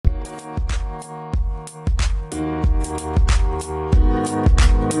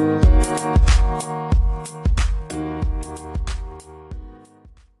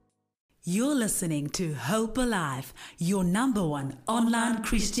listening to Hope Alive, your number one online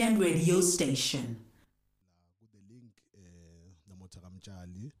Christian radio station. The link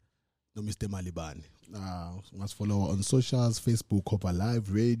Namotakamchali, no Mr. Malibani. Must follow on socials, Facebook, Hope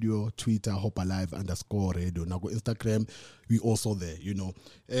Alive Radio, Twitter, Hope Alive _radio. Now go Instagram, we also there, you know.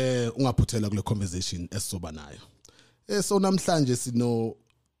 Ungaphutela kule conversation esizoba nayo. So namhlanje sino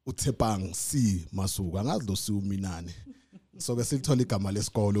uThepang C Masuku. Angazi lo si uminani. So ke silithola igama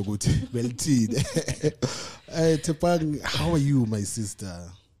lesikolo ukuthi belithini. Thepang, how are you, my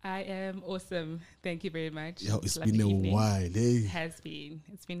sister? I am awesome. Thank you very much. Yo, it's been a while, hey? It has been.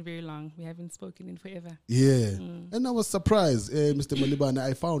 It's been very long. We haven't spoken in forever. Yeah. And I was surprised, Mr. Malibana,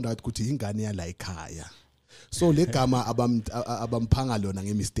 I found out ukuthi ingane yala ekhaya. So le gama abamphanga lona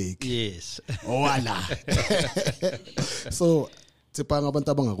ngemistake. Yes. Wala. So Thepang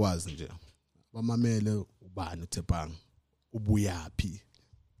abantu abangakwazi nje. Bamamele ubani uThepang? Ubuyaphi?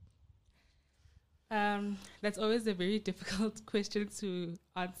 That's always a very difficult question to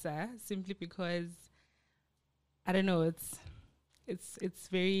answer, simply because I don't know. It's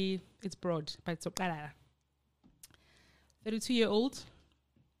broad, but it's 32-year-old,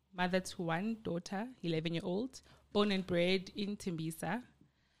 mother to one daughter, 11-year-old, born and bred in Tembisa.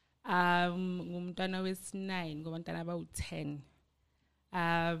 Ngumntwana wesi-9, ngumntwana about 10.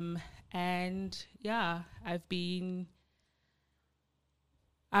 And yeah, I've been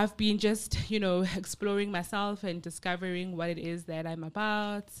just, exploring myself and discovering what it is that I'm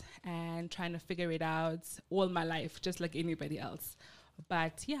about and trying to figure it out all my life, just like anybody else.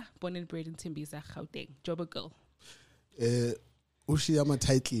 But yeah, born and bred in Tembisa, Gauteng, Joburg girl. Ushiyama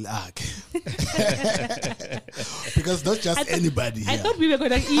title akhe. Because not just anybody here. I thought we were going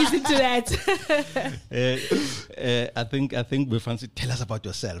to ease into that. I think we fancy tell us about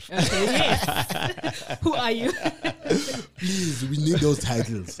yourself. Okay, yes. Who are you? Please, we need those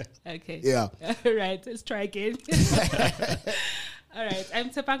titles. Okay. Yeah. All right, let's try again. All right,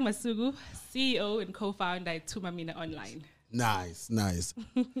 I'm Thepang Masuku, CEO and co-founder at Tumamina Online. Nice.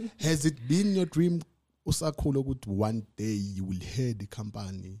 Has it been your dream, usakhula, ukuthi one day you will head the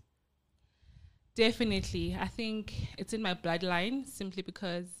company? Definitely. I think it's in my bloodline simply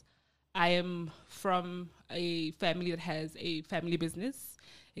because I am from a family that has a family business.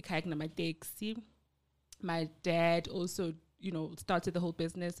 My dad also, started the whole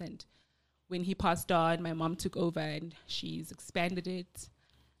business, and when he passed on, my mom took over and she's expanded it.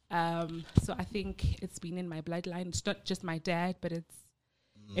 So I think it's been in my bloodline. It's not just my dad, but it's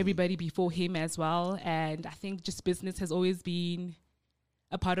everybody before him as well. And I think just business has always been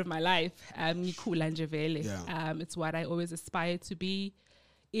a part of my life. It's what I always aspired to be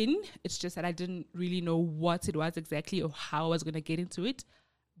in. It's just that I didn't really know what it was exactly or how I was going to get into it.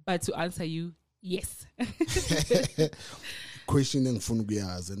 But to answer you, yes. Question engifuna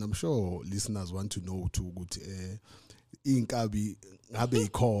ukuyazi, and I'm sure listeners want to know too, ukuthi inkabi ngabe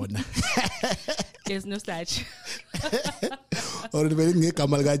ikhona. There's no such. Or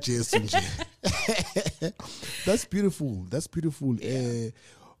ngegama lika Jesu nje. That's beautiful. Yeah.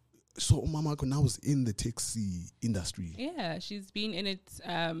 So mama now is in the taxi industry. Yeah, she's been in it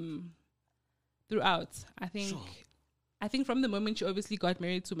throughout. I think from the moment she obviously got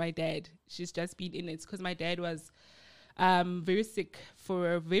married to my dad, she's just been in it, because my dad was very sick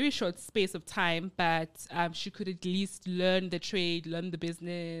for a very short space of time, but she could at least learn the trade, learn the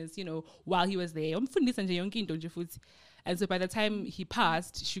business, while he was there. And so by the time he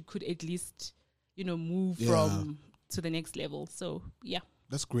passed, she could at least, move from to the next level. So, yeah.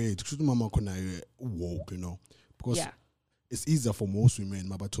 That's great. Mama walk, because it's easier for most women,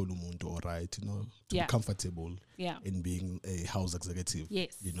 mabathola umuntu, all right, to be comfortable in being a house executive.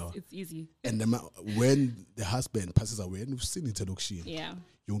 Yes, it's easy. And when the husband passes away, and we've seen it at Okshin,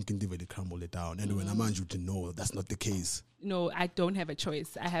 you can really crumble it down. And when a man should know that's not the case. No, I don't have a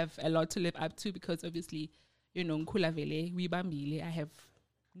choice. I have a lot to live up to, because obviously, Nkula Vele, Wibambile, I have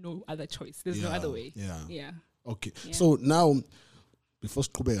no other choice. There's no other way. Yeah. Okay. Yeah. So now, before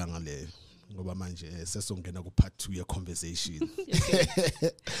siqhubeka ngale, ngoba manje sesongena ku part 2 ye conversation.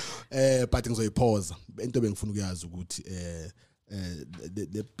 But ngizoyipause. Into bengifuna ukuyazi ukuthi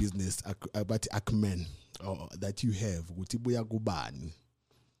the business about acumen that you have ukuthi buya kubani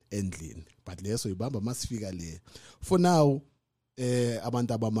endlini. But leso ibamba masifika le. For now,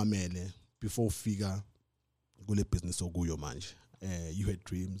 abantu abamamele before figure kule business okuyo manje. You had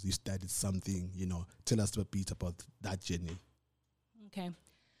dreams, you started something, tell us a bit about that journey. Okay.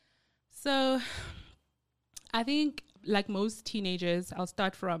 So I think, like most teenagers, I'll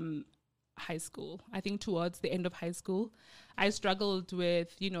start from high school. I think towards the end of high school, I struggled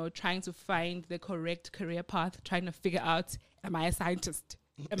with, trying to find the correct career path, trying to figure out, am I a scientist?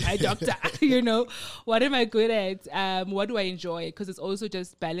 am I a doctor? You know, what am I good at? What do I enjoy? Because it's also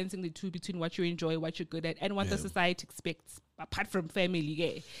just balancing the two between what you enjoy, what you're good at, and what the society expects, apart from family.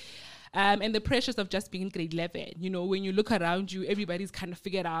 Yeah. And the pressures of just being in grade 11, you know, when you look around you, everybody's kind of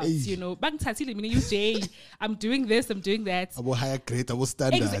figured out, you know, I'm doing this, I'm doing that. About higher grade, about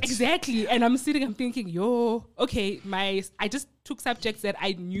standards. Exactly. And I'm thinking, okay, I just took subjects that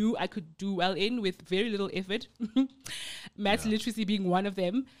I knew I could do well in with very little effort. Maths literacy being one of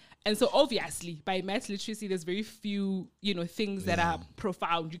them. And so obviously by maths literacy, there's very few, you know, things that are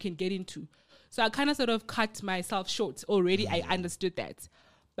profound you can get into. So I kind of sort of cut myself short already. I understood that.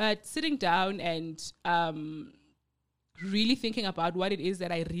 But sitting down and really thinking about what it is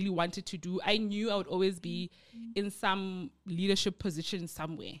that I really wanted to do, I knew I would always be in some leadership position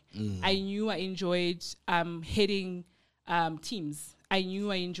somewhere. I knew I enjoyed heading teams. I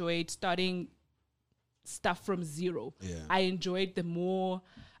knew I enjoyed starting stuff from zero. Yeah. I enjoyed the more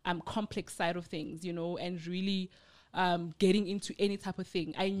complex side of things, you know, and really getting into any type of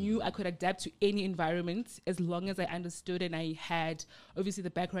thing. I knew I could adapt to any environment as long as I understood and I had obviously the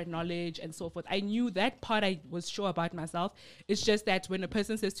background knowledge and so forth. I knew that part I was sure about myself. It's just that when a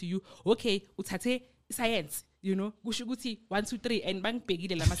person says to you, okay, utate science, you know, 1, 2, 3, and bang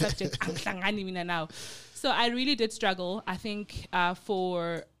pegile lama subject angihlangani mina now. So I really did struggle. I think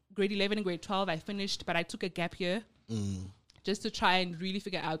for grade 11 and grade 12 I finished, but I took a gap year just to try and really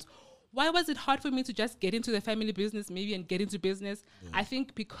figure out why was it hard for me to just get into the family business maybe and get into business? I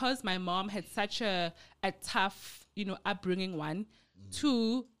think because my mom had such a tough, you know, upbringing, one.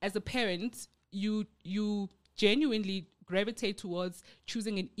 Two, as a parent, you genuinely gravitate towards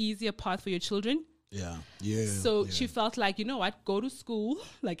choosing an easier path for your children. So she felt like, you know what, go to school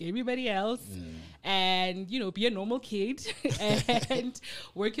like everybody else and, you know, be a normal kid and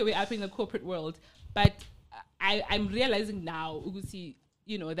work your way up in the corporate world. But I'm realizing now, Ugusi,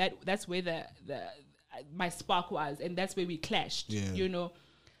 you know, that's where the my spark was, and that's where we clashed, you know.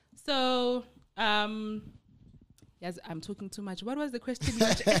 So, yes, I'm talking too much. What was the question?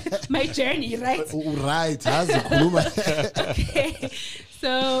 My journey, right? Right. Okay.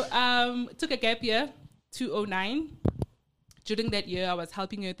 So, took a gap year, 2009. During that year, I was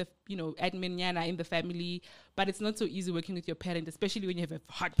helping her with the, you know, admin yana in the family, but it's not so easy working with your parent, especially when you have a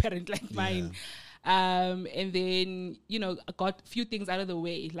hard parent like mine. And then, you know, I got a few things out of the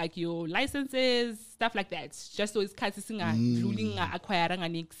way, like your licenses, stuff like that. Just so it's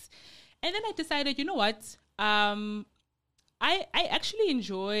acquiring nix. And then I decided, you know what? I actually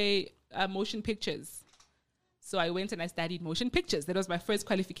enjoy motion pictures. So I went and I studied motion pictures. That was my first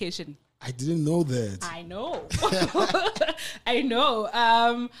qualification. I didn't know that. I know. I know.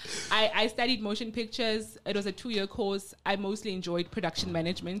 I studied motion pictures. It was a 2-year course. I mostly enjoyed production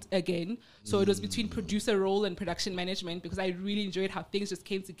management again. So it was between producer role and production management because I really enjoyed how things just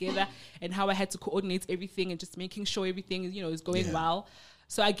came together and how I had to coordinate everything and just making sure everything, you know, is going well.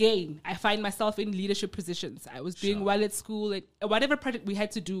 So again, I find myself in leadership positions. I was doing well at school. Whatever project we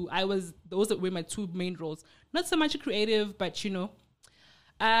had to do, those were my 2 main roles. Not so much creative, but, you know.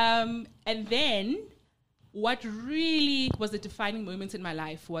 And then what really was a defining moment in my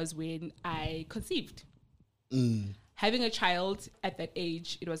life was when I conceived. Having a child at that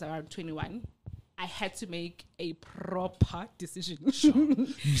age, it was around 21. I had to make a proper decision.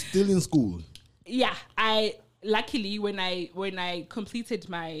 You're still in school? Yeah, luckily when I completed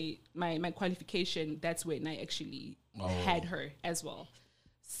my qualification, that's when I actually had her as well.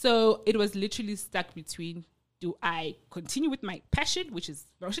 So it was literally stuck between, do I continue with my passion, which is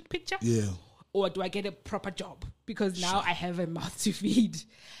motion picture? Or do I get a proper job? Because now I have a mouth to feed. So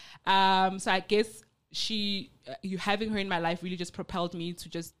I guess you having her in my life really just propelled me to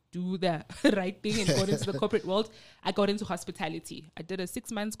just do the right thing and got into the corporate world. I got into hospitality. I did a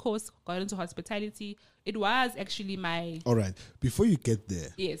 6-month course, got into hospitality. It was actually my... All right. Before you get there.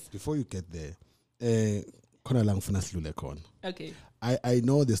 Yes. Before you get there. Okay. I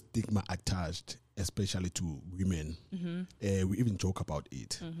know the stigma attached, especially to women. We even joke about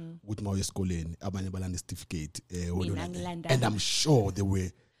it. With my schooling, certificate. And I'm sure they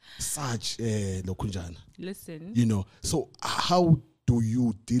were such lokunjan. Listen. You know, so how do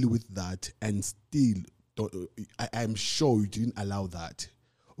you deal with that and still I'm sure you didn't allow that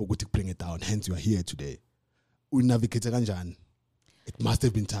or go to bring it down, hence you are here today. It must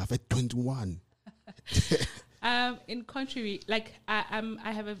have been tough at 21. In contrary, like I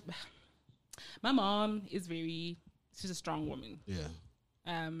have my mom is she's a strong woman.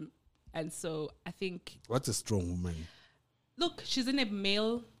 And so I think... What's a strong woman? Look, she's in a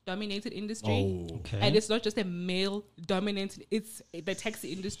male-dominated industry. And it's not just a male-dominated, it's the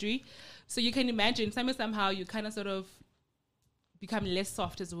taxi industry. So you can imagine, somehow you kind of sort of become less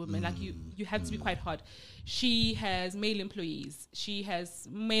soft as a woman. Like you have to be quite hard. She has male employees. She has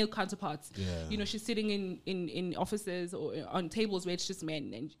male counterparts. You know, she's sitting in offices or on tables where it's just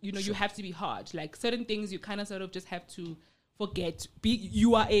men, and you know, you have to be hard. Like certain things you kind of sort of just have to forget.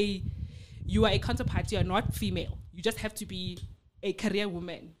 You are a counterpart. You are not female. You just have to be a career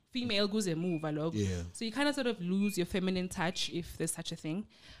woman. Female goes and move, so you kind of sort of lose your feminine touch, if there's such a thing.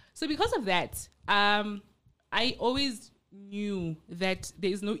 So because of that, I always knew that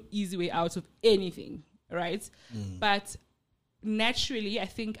there is no easy way out of anything, right? But naturally, I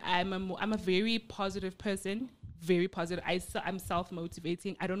think I'm a very positive person, very positive. I'm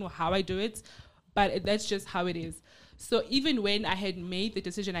self-motivating. I don't know how I do it, but that's just how it is. So even when I had made the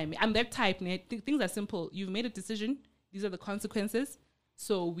decision I'm that type. Things are simple. You've made a decision. These are the consequences.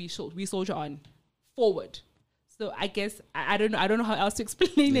 So we soldier on forward. So I guess I don't know how else to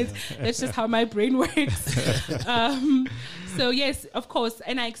explain it. That's just how my brain works. So yes, of course,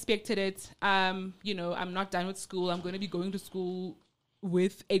 and I expected it. You know, I'm not done with school. I'm going to be going to school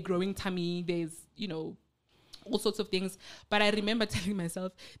with a growing tummy. There's, you know, all sorts of things. But I remember telling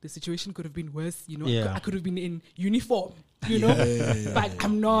myself the situation could have been worse. You know, I could have been in uniform. You know, but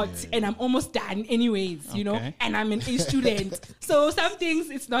I'm not, and I'm almost done anyways, you know, and I'm an A student. So some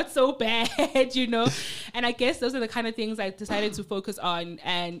things, it's not so bad, you know, and I guess those are the kind of things I decided to focus on.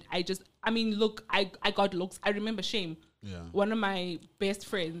 And I got looks. I remember Shame, one of my best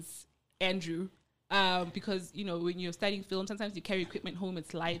friends, Andrew, because, you know, when you're studying film, sometimes you carry equipment home.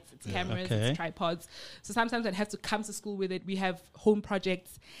 It's lights, it's cameras, it's tripods. So sometimes I'd have to come to school with it. We have home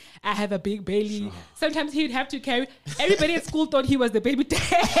projects. I have a big Bailey. Sometimes he'd have to carry. Everybody at school thought he was the baby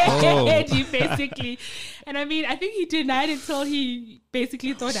daddy, basically. And I mean, I think he denied it until he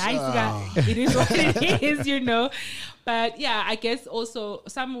basically thought, it is what it is, you know. But yeah, I guess also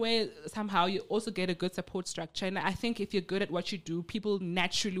somehow you also get a good support structure. And I think if you're good at what you do, people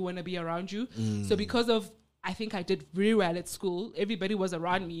naturally want to be around you. So because of, I think I did very well at school. Everybody was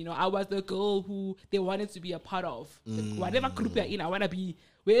around me. You know, I was the girl who they wanted to be a part of. Whatever group you're in, I want to be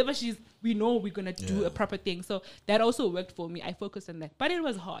wherever we know we're going to do a proper thing. So that also worked for me. I focused on that. But it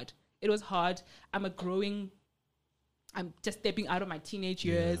was hard. I'm just stepping out of my teenage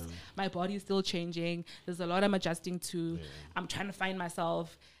years. My body is still changing. There's a lot I'm adjusting to. I'm trying to find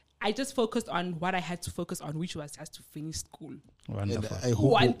myself. I just focused on what I had to focus on, which was just to finish school. Wonderful.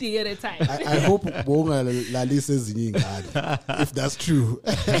 One thing at a time. I hope Lali says if that's true.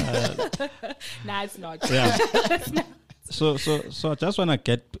 Nah, it's not. Yeah. It's not. So I just want to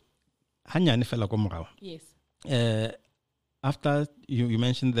get hanyane fela ko morao. Yes. After you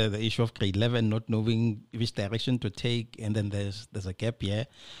mentioned the issue of grade 11 not knowing which direction to take, and then there's a gap here.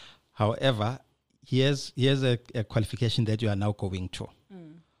 However, here's a qualification that you are now going to.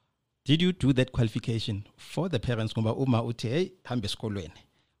 Did you do that qualification for the parents,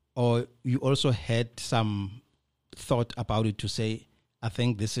 or you also had some thought about it to say, I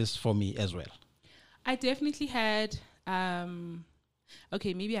think this is for me as well? I definitely had.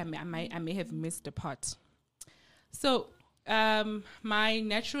 Okay, maybe I may have missed a part. So. My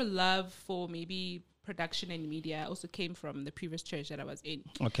natural love for maybe production and media also came from the previous church that I was in.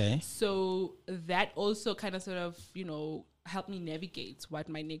 Okay. So that also kind of sort of, you know, helped me navigate what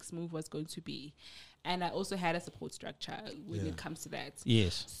my next move was going to be. And I also had a support structure when it comes to that.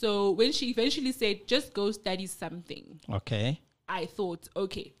 Yes. So when she eventually said, just go study something. Okay. I thought,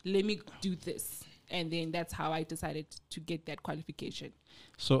 okay, let me do this. And then that's how I decided to get that qualification.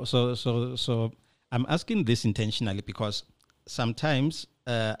 So I'm asking this intentionally because sometimes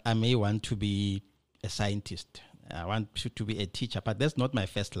I may want to be a scientist. I want to be a teacher, but that's not my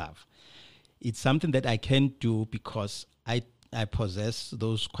first love. It's something that I can do because I possess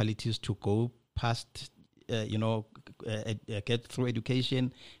those qualities to go past, get through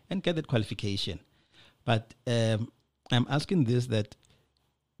education and get that qualification. But I'm asking this, that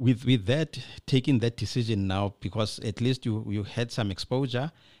with that, taking that decision now, because at least you had some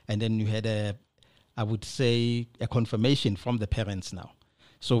exposure, and then you had I would say a confirmation from the parents now.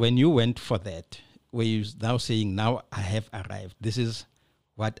 So when you went for that, were you now saying, now I have arrived, this is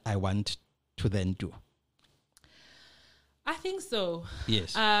what I want to then do? I think so.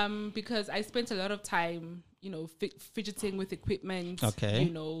 Yes. Because I spent a lot of time, you know, fidgeting with equipment, okay,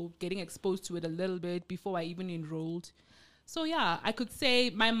 you know, getting exposed to it a little bit before I even enrolled. So yeah, I could say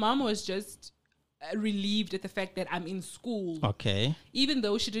my mom was just relieved at the fact that I'm in school. Okay. Even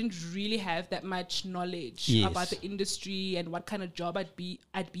though she didn't really have that much knowledge about the industry and what kind of job I'd be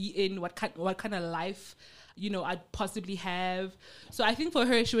in, what kind of life, you know, I'd possibly have. So I think for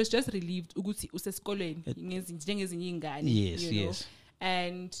her, she was just relieved. Yes, yes.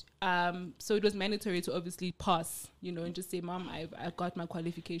 And so it was mandatory to obviously pass, and just say, Mom, I've got my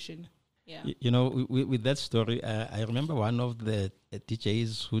qualification. Yeah. With that story, I remember one of the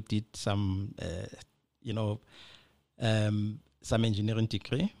DJs who did some, some engineering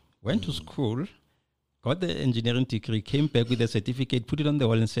degree, went to school, got the engineering degree, came back with a certificate, put it on the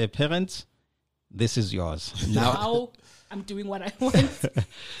wall and said, parents, this is yours. Now I'm doing what I want.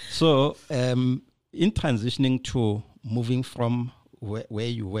 So in transitioning to moving from where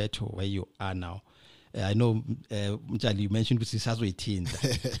you were to where you are now, I know, Mtshali, you mentioned with Sisazo 18,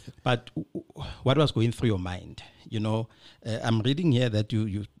 but what was going through your mind? I'm reading here that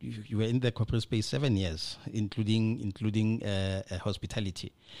you were in the corporate space 7 years, including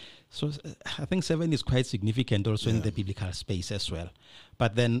hospitality. So I think 7 is quite significant also in the biblical space as well.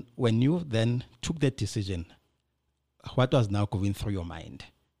 But then when you then took that decision, what was now going through your mind?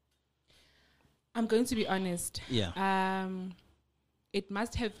 I'm going to be honest. Yeah. It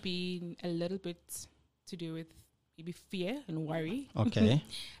must have been a little bit to do with maybe fear and worry. Okay.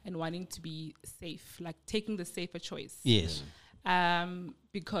 And wanting to be safe, like taking the safer choice. Yes.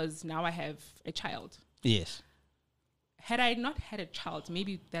 Because now I have a child. Yes. Had I not had a child,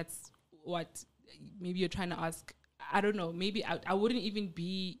 maybe that's what maybe you're trying to ask. I don't know. Maybe I wouldn't even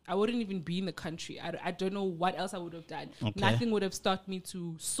be in the country. I don't know what else I would have done. Okay. Nothing would have stopped me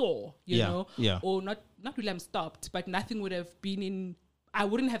to soar, you know? Yeah. Or not really I'm stopped, but nothing would have been in, I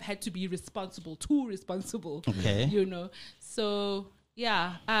wouldn't have had to be too responsible. Okay. So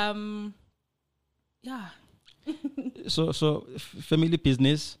yeah. Yeah. So family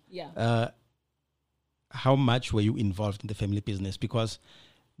business. Yeah. How much were you involved in the family business? Because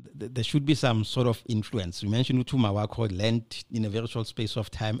there should be some sort of influence. You mentioned Utuma Wako learned in a very short space of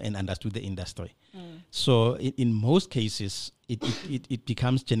time and understood the industry. So in most cases, it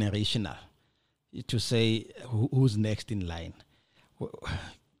becomes generational to say who's next in line.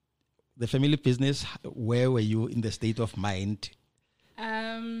 The family business, where were you in the state of mind?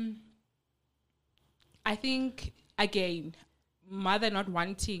 I think, again, mother not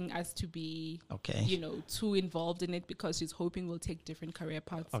wanting us to be, too involved in it because she's hoping we'll take different career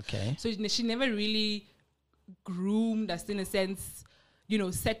paths. Okay. So she never really groomed us in a sense,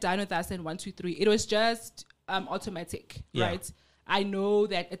 sat down with us and 1, 2, 3. It was just automatic, right? I know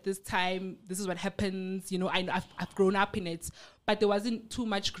that at this time, this is what happens. I've grown up in it, but there wasn't too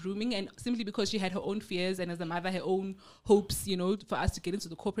much grooming. And simply because she had her own fears and as a mother, her own hopes, for us to get into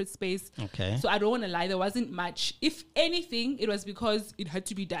the corporate space. Okay. So I don't want to lie. There wasn't much. If anything, it was because it had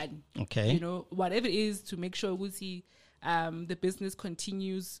to be done. Okay. Whatever it is to make sure the business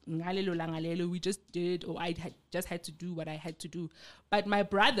continues. We just did, or I had to do what I had to do. But my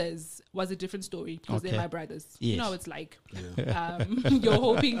brothers was a different story because they're my brothers. Yes. You know, it's like you're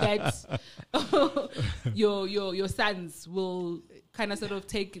hoping that your sons will kind of sort of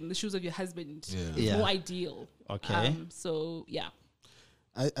take in the shoes of your husband. It's more ideal. Okay. So yeah.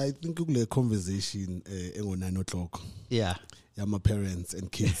 I think kule conversation ngo 9 o'clock. Yeah. My parents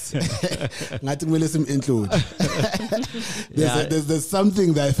and kids. Ngathi kumele include. There's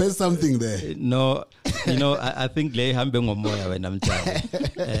something there. There's something there. No, I think le hambe ngomoya wena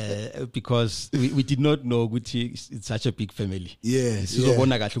Mtshali. Because we did not know ukuthi it's such a big family. Yes.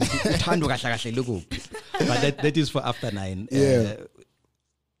 Sizobona kahle ukuthi uthando kahle kahle lokuphi. But that is for after 9. Yeah.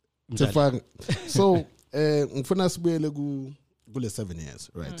 So, ngifuna sibuyele kule 7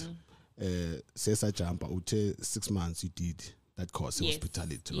 years, right? Sesa jump out 6 months you did that course in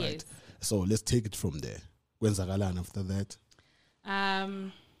hospitality, right? Yes. So let's take it from there. Kwenzakalani after that?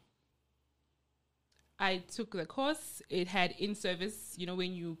 I took the course. It had in-service.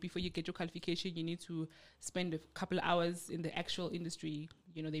 Before you get your qualification, you need to spend a couple of hours in the actual industry.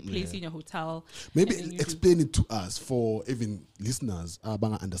 They place you in a hotel. Maybe explain it to us for even listeners.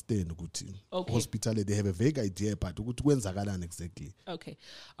 Abanga understand ukuthi hospitality. They have a vague idea, but ukuthi kwenzakalani exactly. Okay,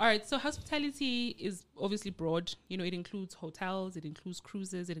 all right. So hospitality is obviously broad. It includes hotels, it includes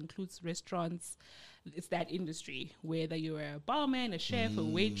cruises, it includes restaurants. It's that industry, whether you're a barman, a chef, a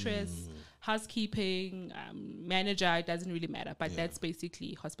waitress, housekeeping, manager. It doesn't really matter, but that's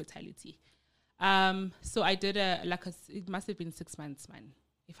basically hospitality. So I did it must have been 6 months, man,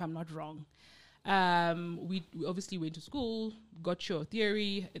 if I'm not wrong. We obviously went to school, got your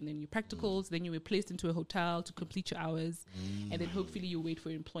theory and then your practicals, then you were placed into a hotel to complete your hours, and then hopefully you wait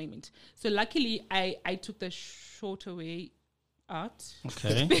for employment. So luckily I took the shorter way out.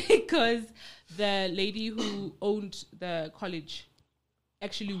 Okay. Because the lady who owned the college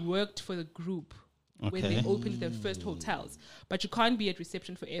actually worked for the group when they opened their first hotels. But you can't be at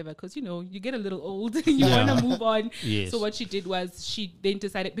reception forever because, you get a little old. You want to move on. Yes. So what she did was she then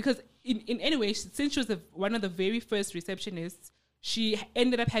decided, because in any way, since she was one of the very first receptionists she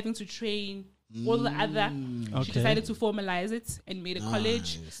ended up having to train all the other. She decided to formalize it and made a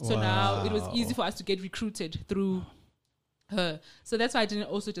college. So now it was easy for us to get recruited through her. So that's why I didn't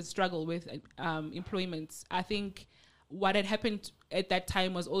also just struggle with employment. I think what had happened at that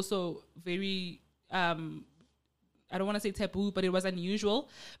time was also very, I don't want to say taboo, but it was unusual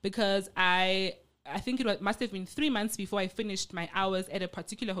because I think must have been 3 months before I finished my hours at a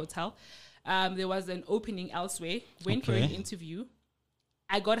particular hotel. There was an opening elsewhere, went for an interview.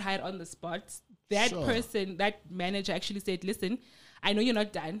 I got hired on the spot. That person, that manager actually said, listen, I know you're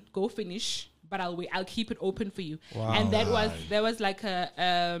not done. Go finish, but I'll keep it open for you. Wow. And that was like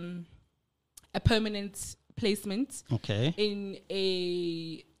a permanent placement in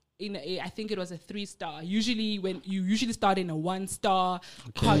a I think it was a 3-star. Usually when you start in a 1-star,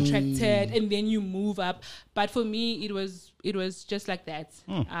 contracted, and then you move up. But for me, it was just like that.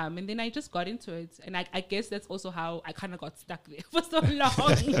 And then I just got into it. And I guess that's also how I kind of got stuck there for so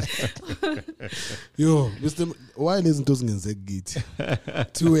long. Yo, Mr. Why isn't those githi?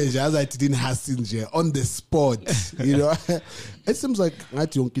 2 years as I didn't have on the spot. You know, it seems like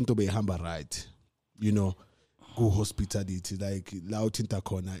ngathi yonke into behamba right. You know. Go hospitality like la uthinta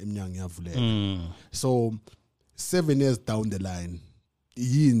khona iminyango iyavuleka. So 7 years down the line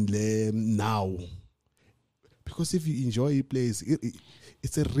yini le now, because if you enjoy a place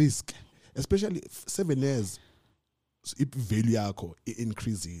it's a risk, especially 7 years if value yakho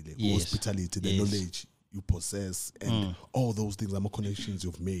increasile hospitality, the knowledge you possess and all those things, the connections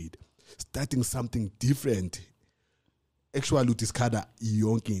you've made, starting something different actually utiskada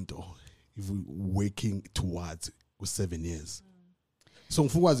yonke into if we're working towards with 7 years. So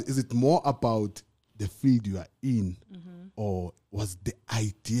is it more about the field you are in, or was the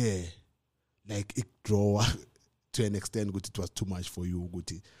idea like it draw to an extent that it was too much for you,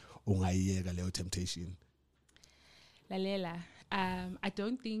 ungayiyeka leyo temptation? Lalela, I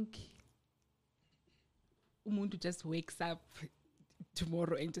don't think umuntu just wakes up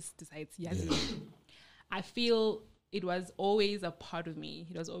tomorrow and just decides yes. I feel it was always a part of me.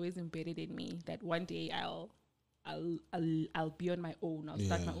 It was always embedded in me that one day I'll be on my own. I'll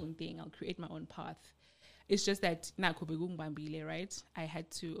start my own thing. I'll create my own path. It's just that right? I had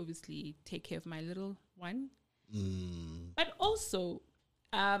to obviously take care of my little one. But also,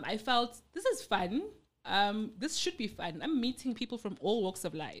 I felt this is fun. This should be fun. I'm meeting people from all walks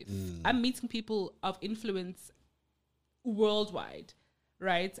of life. I'm meeting people of influence worldwide,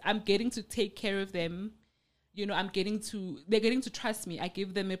 right? I'm getting to take care of them. You know, they're getting to trust me. I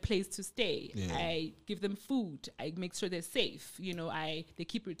give them a place to stay. I give them food. I make sure they're safe. You know, they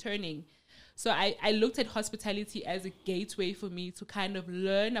keep returning. So I looked at hospitality as a gateway for me to kind of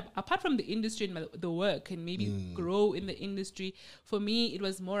learn, apart from the industry and the work, and maybe grow in the industry. For me, it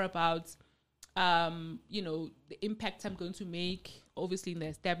was more about, you know, the impact I'm going to make, obviously in the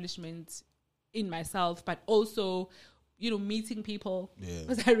establishment, in myself, but also, you know, meeting people.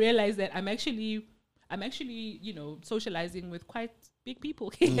 Because I realized that I'm actually, you know, socializing with quite big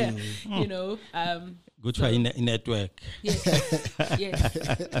people here, you know. Good try in network. Yes.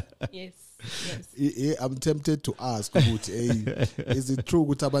 I'm tempted to ask, is it true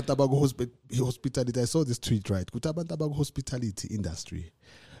Kutabantabago hospitality? I saw this tweet, right? Kutabantabago hospitality industry.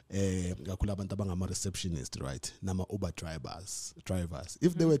 Kulabantabanga receptionist, right? Nama Uber drivers.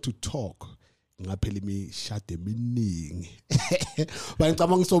 If they were to talk, ngaphela mi shade mining. But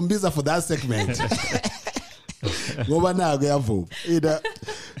ngicabanga sombiza for that segment. Ngoba na kuyavuma.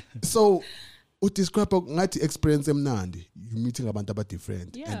 So describe ngathi experience emnandi. You meeting abantu aba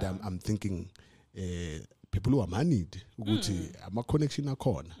different, and I'm thinking people who are moneyed ukuthi ama connection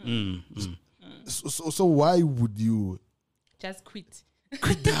akhona. So why would you just quit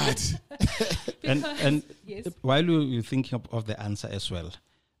that? and while you're thinking of the answer as well,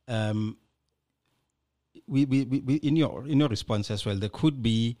 we in your response as well, there could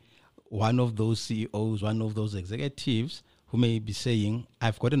be one of those CEOs, one of those executives who may be saying,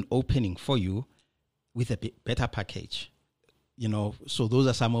 I've got an opening for you with a better package. You know, so those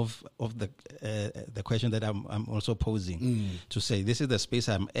are some of the questions that I'm also posing to say, this is the space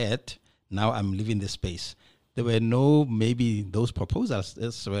I'm at, now I'm leaving the space. There were maybe those proposals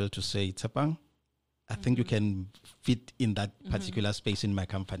as well to say, Tsapang, I think you can fit in that particular space in my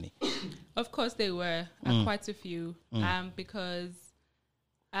company. Of course there were quite a few, because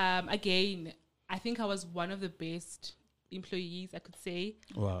again, I think I was one of the best employees, I could say.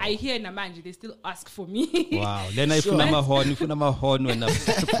 Wow. I hear Namanje, they still ask for me. Wow. Then if you have a horn when I'm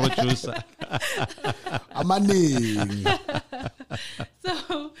producer. I'm a name.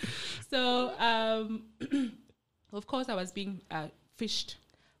 So of course I was being fished,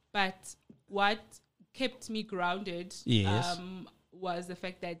 but what kept me grounded Yes. was the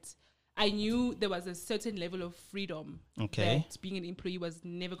fact that I knew there was a certain level of freedom Okay. that being an employee was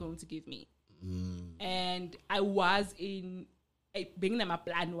never going to give me. And I was in being my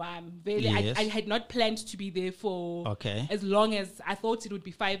plan one. Really, Yes. I had not planned to be there for Okay. as long as I thought it would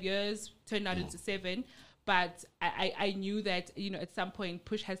be 5 years, turned out into 7. But I knew that, at some point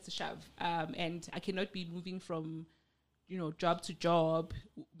push has to shove. And I cannot be moving from, job to job.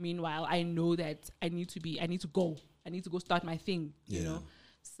 Meanwhile, I know that I need to go start my thing, you Yeah. know?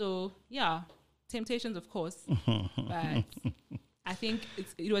 So yeah, temptations, of course. But I think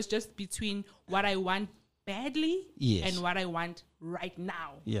it was just between what I want badly Yes. and what I want right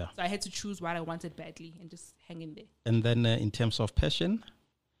now. Yeah. So I had to choose what I wanted badly and just hang in there. And then in terms of passion,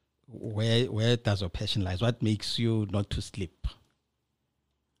 where does your passion lies? What makes you not to sleep?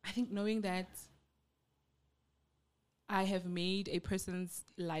 I think knowing that I have made a person's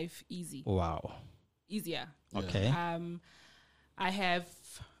life Wow. easier. Okay. I have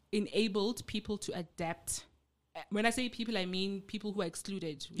enabled people to adapt. When I say people, I mean people who are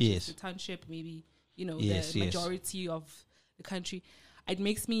excluded, which Yes. is the township, maybe, Yes, the yes. majority of the country. It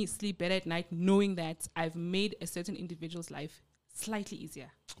makes me sleep better at night knowing that I've made a certain individual's life slightly easier,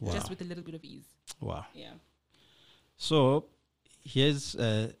 Wow. just with a little bit of ease. Wow. Yeah. So here's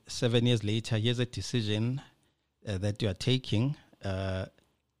 7 years later, here's a decision that you are taking.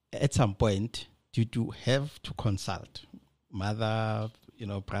 At some point, do you have to consult mother,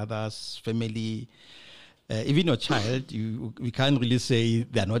 brothers, family, even your child? We can't really say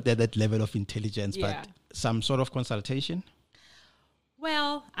they're not at that level of intelligence, Yeah. but some sort of consultation?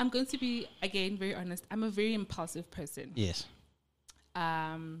 Well, I'm going to be, again, very honest. I'm a very impulsive person. Yes.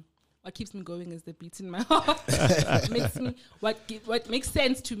 What keeps me going is the beat in my heart. What makes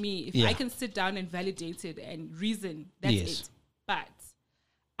sense to me. If Yeah. I can sit down and validate it and reason, that's Yes. it. But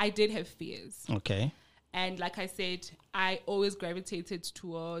I did have fears. Okay. And like I said, I always gravitated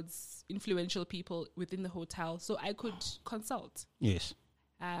towards influential people within the hotel. So I could consult. Yes.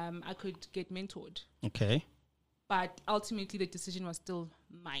 I could get mentored. Okay. But ultimately, the decision was still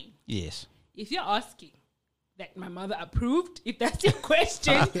mine. Yes. If you're asking that my mother approved, if that's your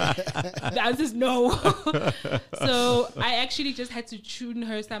question, the answer is no. So I actually just had to tune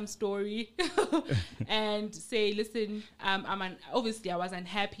her some story and say, listen, obviously I was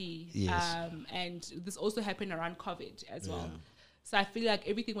unhappy. Yes. And this also happened around COVID as well. So I feel like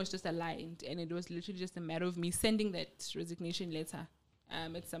everything was just aligned, and it was literally just a matter of me sending that resignation letter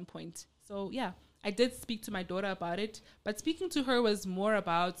at some point. So yeah, I did speak to my daughter about it, but speaking to her was more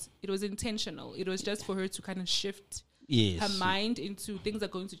about, it was intentional. It was just for her to kind of shift Yes. her mind into things are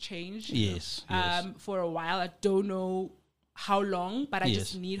going to change. Yes. Yes. For a while. I don't know how long, but I Yes.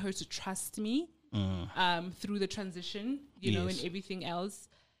 just need her to trust me through the transition, and Yes. everything else.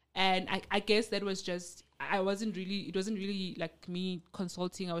 And I guess that was just, it wasn't really like me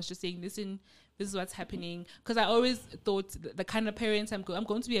consulting. I was just saying, listen, this is what's happening. Because I always thought the kind of parents I'm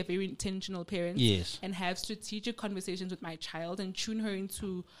going to be a very intentional parent. Yes. And have strategic conversations with my child and tune her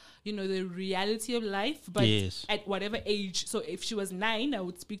into, the reality of life. But Yes. at whatever age. So if she was 9, I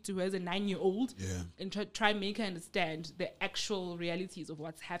would speak to her as a 9-year-old Yeah. and try and make her understand the actual realities of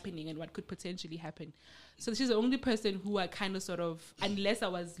what's happening and what could potentially happen. So she's the only person who I kind of sort of, unless I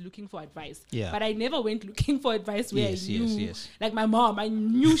was looking for advice. Yeah. But I never went looking for advice where Yes, I knew, yes. like my mom, I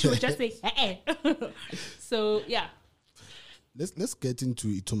knew she would just say, eh. So yeah. Let's get into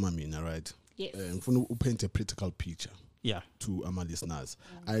Itumamina, right? Yes. Ngifuna paint a practical picture Yeah. to our listeners.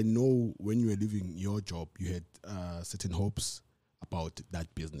 I know when you were leaving your job, you had certain hopes about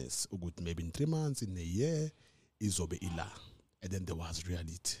that business. Maybe in 3 months, in a year, izobe ila, and then there was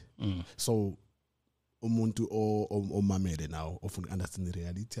reality. So, umuntu omamele now often understand the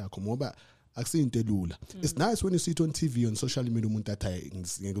reality yakho ngoba akusiyinto elula. It's nice when you see it on TV, on social media, umuntu athi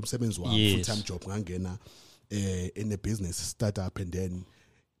ngomsebenzi wami, full time job ngangena in a business startup and then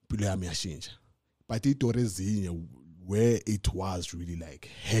impilo yami yashintsha. But itori ezinye where it was really like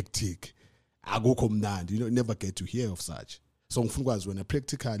hectic, akukho mnandi, you never get to hear of such. So ngifuna ukwazi wena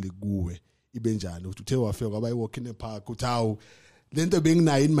practically kuwe ibe njani ukuthi uthe wafika kwaba walk in the park uthi hawu lento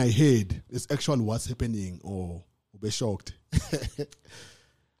benginayo in my head is actually what's happening, or ube shocked?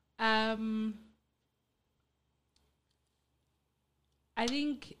 I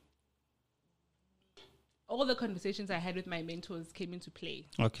think all the conversations I had with my mentors came into play.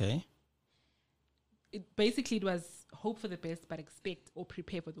 Okay. It was hope for the best, but expect or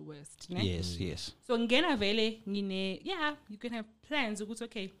prepare for the worst. Ne? Yes. Yes. So ngena vele ngine, yeah, you can have plans. It's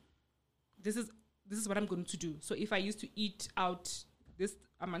okay. This is what I'm going to do. So if I used to eat out this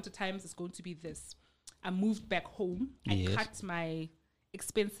amount of times, it's going to be this. I moved back home. I Yes. cut my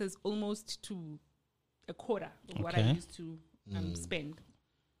expenses almost to a quarter of what I Okay. used to spend.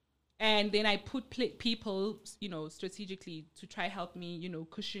 And then I put people, you know, strategically to try help me, you know,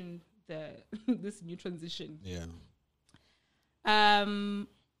 cushion the this new transition. Yeah.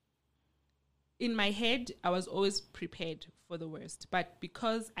 In my head, I was always prepared for the worst. But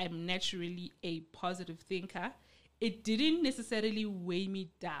because I'm naturally a positive thinker, it didn't necessarily weigh me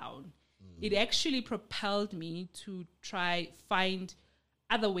down. It actually propelled me to try find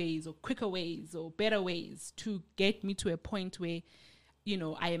other ways or quicker ways or better ways to get me to a point where, you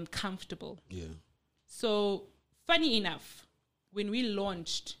know, I am comfortable. Yeah. So, funny enough, when we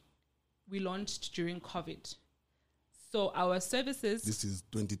launched during COVID. So our services, This is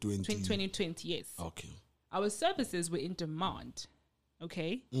 2020. 2020, yes. Okay. Our services were in demand,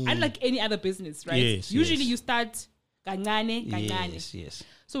 okay? Unlike any other business, right? Yes, Usually yes. you start kancane. Yes.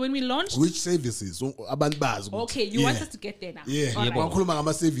 So when we launched, Which services? So, abantu bazi ukuthi- okay, you want us to get there now. Yeah. All right. Wakhuluma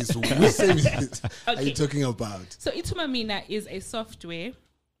ngama-service. Which services are you Okay. talking about? So Itumamina is a software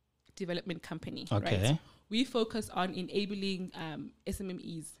development company, Okay. right? We focus on enabling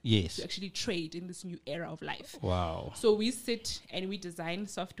SMMEs Yes. to actually trade in this new era of life. Wow. So we sit and we design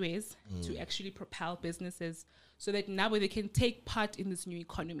softwares to actually propel businesses so that now they can take part in this new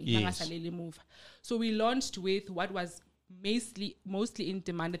economy. Yes. Bangasalele move. So we launched with what was mostly in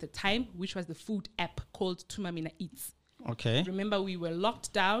demand at the time, which was the food app called Tumamina Eats. Okay. Remember, we were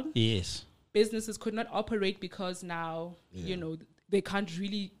locked down. Yes. Businesses could not operate because now, you know, they can't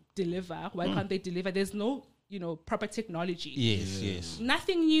really deliver. Why can't they deliver? There's no, you know, proper technology. Yes.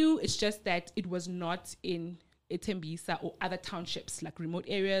 Nothing new. It's just that it was not in Etembisa or other townships, like remote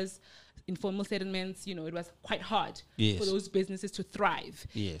areas, informal settlements. You know, it was quite hard Yes. for those businesses to thrive.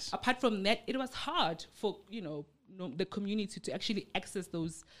 Yes. Apart from that, it was hard for, you know, the community to actually access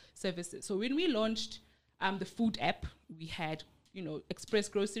those services. So when we launched the food app, we had, you know, express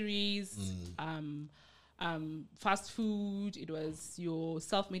groceries, fast food. It was your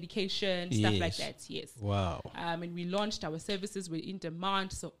self-medication, stuff like Yes. that. Yes. Wow. And we launched our services were in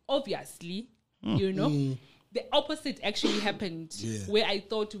demand. So obviously, you know, the opposite actually happened. Yeah. Where I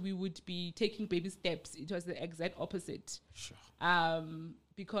thought we would be taking baby steps, it was the exact opposite. Sure.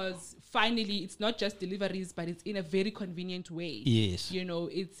 Because finally, it's not just deliveries, but it's in a very convenient way. Yes. You know,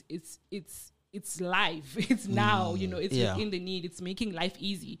 it's live. It's now. You know, it's Yeah. within the need. It's making life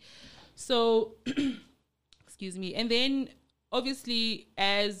easy. So, excuse me. And then, obviously,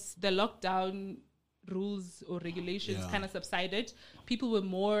 as the lockdown rules or regulations Yeah. kind of subsided, people were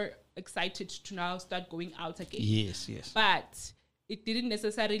more excited to now start going out again. Yes. But it didn't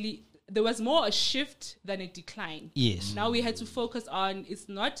necessarily. There was more a shift than a decline. Yes. Now we had to focus on it's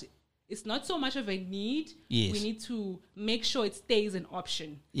not so much of a need. Yes. We need to make sure it stays an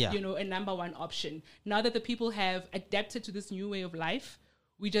option. Yeah. You know, a number one option. Now that the people have adapted to this new way of life,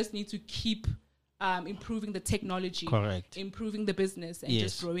 we just need to keep improving the technology. Correct. Improving the business and Yes.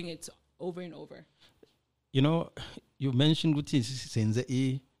 just growing it over and over. You know, you mentioned ukuthi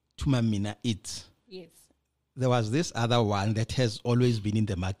senze Tumamina Eats. Yes. There was this other one that has always been in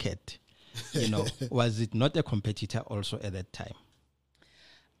the market. You know, was it not a competitor also at that time?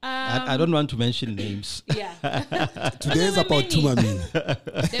 I don't want to mention names. Yeah. Today is were about many.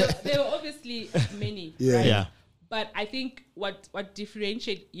 Tumamina. there were obviously many. Yeah. Right? Yeah. But I think what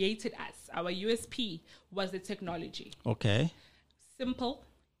differentiated us, our USP, was the technology. Okay. Simple,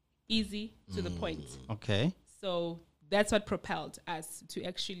 easy, to the point. Okay. So that's what propelled us to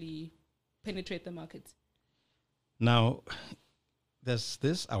actually penetrate the market. Now, there's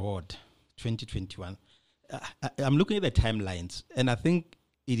this award, 2021. I'm looking at the timelines, and I think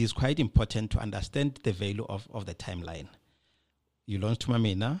it is quite important to understand the value of the timeline. You launched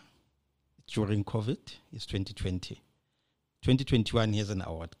Tumamina during COVID, it's 2020. 2021, here's an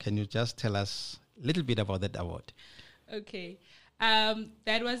award. Can you just tell us a little bit about that award? Okay.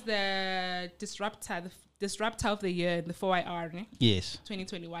 That was the disruptor of the year in the 4IR, ne? Yes.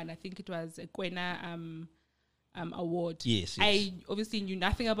 2021. I think it was a Kwena award. Yes. I obviously knew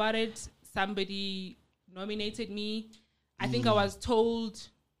nothing about it. Somebody nominated me. I think I was told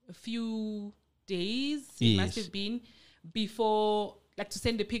a few days, it must Yes. have been, before, like, to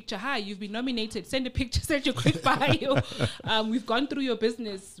send a picture. Hi, you've been nominated. Send a picture, send your quick bio. We've gone through your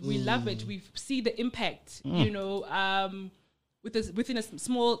business. We love it. We see the impact, you know, within a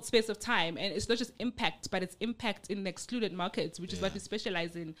small space of time. And it's not just impact, but it's impact in the excluded markets, which is what we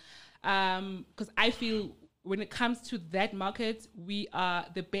specialize in. Because I feel when it comes to that market, we are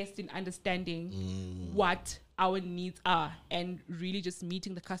the best in understanding what our needs are and really just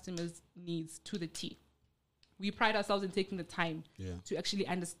meeting the customer's needs to the T. We pride ourselves in taking the time to actually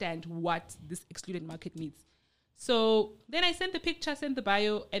understand what this excluded market needs. So then I sent the picture, sent the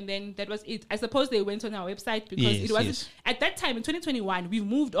bio, and then that was it. I suppose they went on our website because Yes, it wasn't yes. at that time in 2021. We've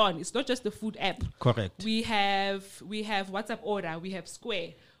moved on. It's not just the food app. Correct. We have WhatsApp Order. We have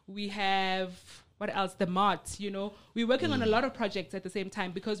Square. We have what else? The Mart. You know, we're working on a lot of projects at the same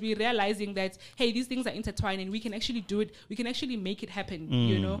time because we're realizing that hey, these things are intertwined and we can actually do it. We can actually make it happen.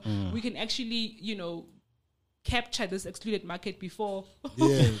 You know, we can actually capture this excluded market before.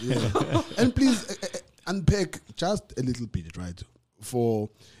 Yeah. And please unpack just a little bit, right? For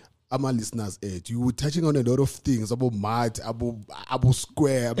our listeners, you were touching on a lot of things about Mart, about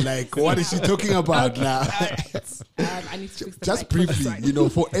Square. I'm like, what is she talking about now? I need to fix the Just mic for this briefly, one.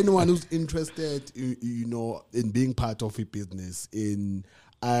 for anyone who's interested, in being part of a business, in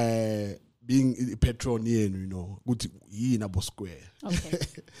being a patronian, good about Square. Okay.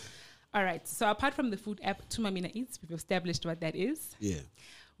 All right. So apart from the food app, Tumamina Eats, we've established what that is. Yeah.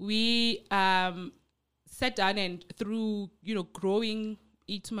 We sat down and through, growing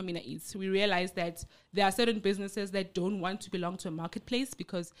Tumamina Eats, we realized that there are certain businesses that don't want to belong to a marketplace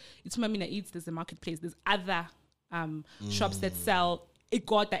because Tumamina Eats, there's a marketplace. There's other shops that sell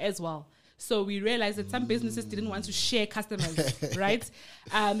Igota as well. So we realized that some businesses didn't want to share customers, right?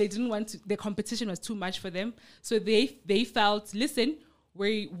 They didn't want to, the competition was too much for them. So they felt, listen,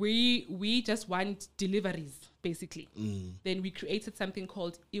 we just want deliveries, basically. Then we created something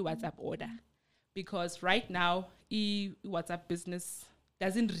called WhatsApp Order. Because right now, WhatsApp business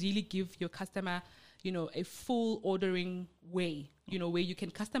doesn't really give your customer, a full ordering way, where you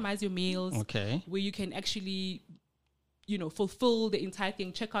can customize your meals, Okay. where you can actually, fulfill the entire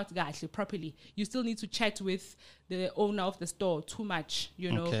thing, check out actually properly. You still need to chat with the owner of the store too much,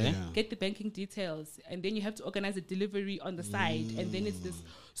 Okay. Yeah. get the banking details, and then you have to organize a delivery on the side, and then it's this.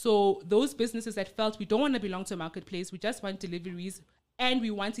 So those businesses that felt we don't want to belong to a marketplace, we just want deliveries, and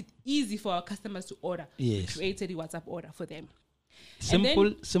we want it easy for our customers to order. Yes. We created a WhatsApp Order for them.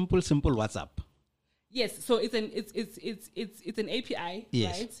 Simple WhatsApp. Yes, so it's an API,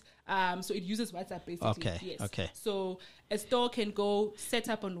 Yes. right? So it uses WhatsApp basically. Okay, Yes. okay. So a store can go set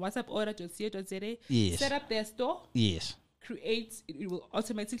up on WhatsAppOrder.co.za, Yes. set up their store, Yes. it will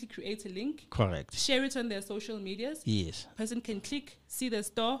automatically create a link, Correct. share it on their social medias. Yes. Person can click, see the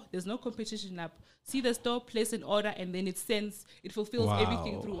store, there's no competition up. See the store, place an order, and then it fulfills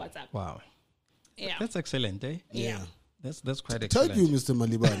everything through WhatsApp. Wow. Yeah. That's excellent, eh? Yeah. That's quite Tell excellent. you, Mr.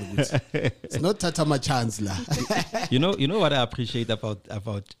 Malibane, it's not Tatama chance la. You know what I appreciate about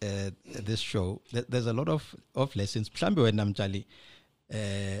this show. There's a lot of lessons. Mhlambe wena Mtshali,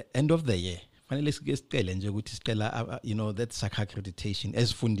 end of the year. Fanele sicele nje ukuthi sicela that SACA accreditation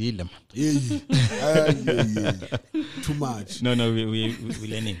esifundile man. Yeah. Too much. No, we're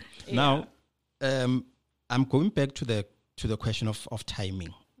learning. Yeah. Now, I'm going back to the question of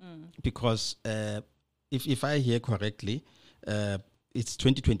timing, because if I hear correctly, it's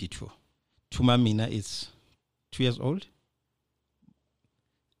 2022. Tumamina is 2 years old,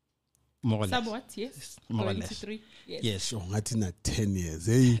 more or less. Somewhat, yes. More or Going less. to 3. Yes. Yes. Sure, ngathi na 10 years.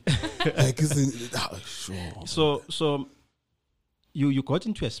 Hey, like sure. So you got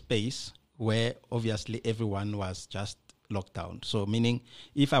into a space where obviously everyone was just locked down. So meaning,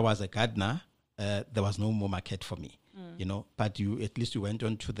 if I was a gardener, there was no more market for me. But at least you went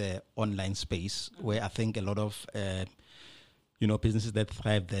on to the online space where I think a lot of businesses that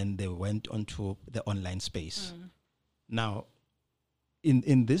thrive, then they went onto the online space. Now,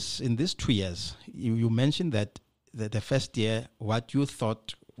 in this 2 years, you mentioned that the first year, what you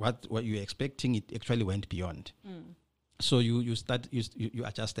thought, what you were expecting, it actually went beyond. So you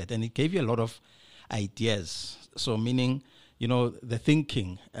adjusted, and it gave you a lot of ideas. So meaning, the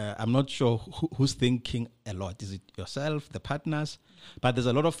thinking, I'm not sure who's thinking a lot. Is it yourself, the partners? But there's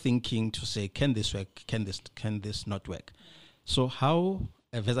a lot of thinking to say, can this work? Can this not work? So how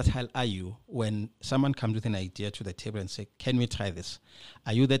versatile are you when someone comes with an idea to the table and say, can we try this?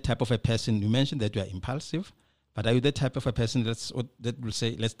 Are you the type of a person, you mentioned that you are impulsive, but are you the type of a person that will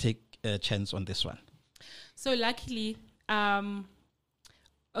say, let's take a chance on this one? So luckily,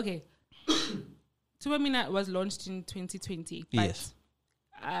 okay. Tumamina was launched in 2020. But, Yes.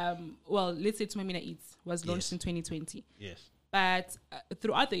 let's say Tumamina Eats was launched Yes. in 2020. Yes. But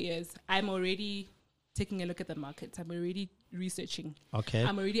throughout the years, I'm already taking a look at the market. I'm already researching. Okay.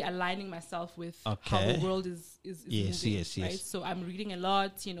 I'm already aligning myself with how Okay. the world is Yes, moving. yes, right? yes. So I'm reading a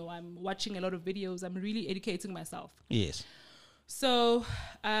lot. I'm watching a lot of videos. I'm really educating myself. Yes. So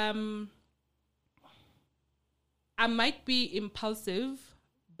I might be impulsive,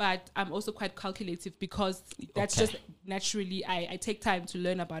 but I'm also quite calculative because that's Okay. just naturally I take time to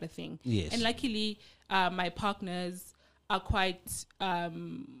learn about a thing. Yes. And luckily, my partners are quite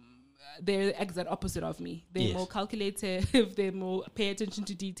they're the exact opposite of me. They're Yes. more calculative. They're more pay attention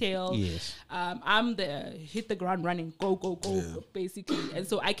to detail. Yes. I'm the hit the ground running, go, basically. And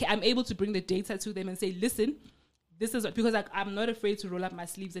so I'm able to bring the data to them and say, listen, this is what, because I'm not afraid to roll up my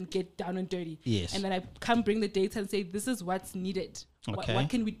sleeves and get down and dirty. Yes. And then I come bring the data and say, this is what's needed. Okay. What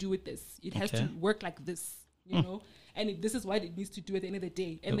can we do with this? It has Okay. to work like this, you know? And this is what it needs to do at the end of the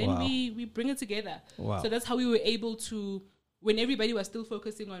day. And then Wow. we bring it together. Wow. So that's how we were able to, when everybody was still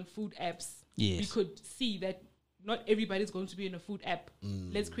focusing on food apps, Yes. we could see that not everybody's going to be in a food app.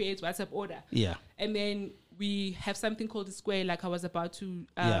 Let's create WhatsApp order. Yeah. And then we have something called a Square, like I was about to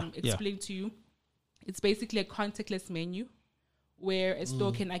Yeah. explain to you. It's basically a contactless menu where a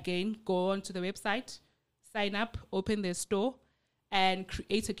store can, again, go onto the website, sign up, open their store, and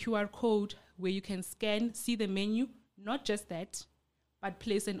create a QR code where you can scan, see the menu, not just that, but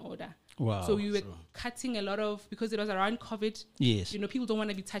place an order. Wow. So we were cutting a lot of, because it was around COVID, Yes. you know, people don't want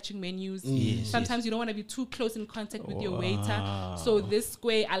to be touching menus. Yes, Sometimes you don't want to be too close in contact with your waiter. So this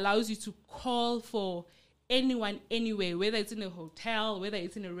Square allows you to call for anyone, anywhere, whether it's in a hotel, whether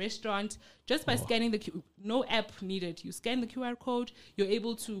it's in a restaurant, just by scanning no app needed. You scan the QR code, you're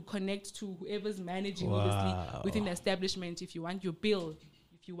able to connect to whoever's managing, obviously, within the establishment. If you want your bill,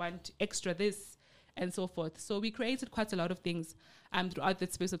 if you want extra this, and so forth. So we created quite a lot of things throughout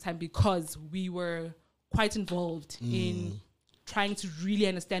that space of time because we were quite involved in trying to really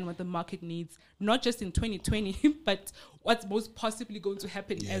understand what the market needs, not just in 2020, but what's most possibly going to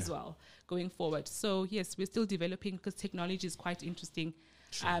happen as well going forward. So yes, we're still developing because technology is quite interesting.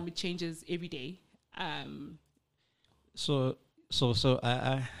 It changes every day. So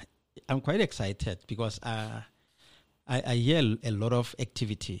I'm quite excited because I hear a lot of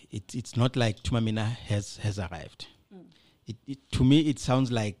activity. It's not like Tumamina has arrived. To me, it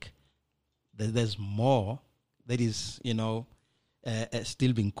sounds like there's more that is,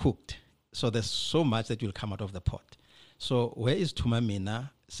 still being cooked. So there's so much that will come out of the pot. So where is Tumamina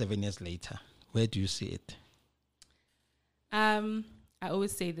 7 years later? Where do you see it? I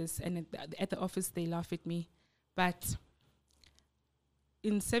always say this, and at the office they laugh at me, but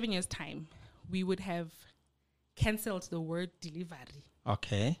in 7 years' time, we would have cancelled the word delivery.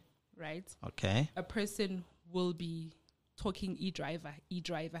 Okay. Right? Okay. A person will be talking e-driver.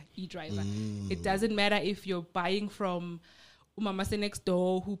 It doesn't matter if you're buying from Umamase next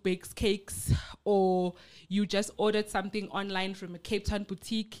door who bakes cakes, or you just ordered something online from a Cape Town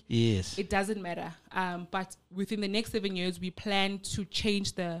boutique. Yes. It doesn't matter. But within the next 7 years, we plan to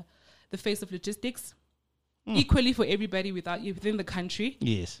change the face of logistics equally for everybody within the country.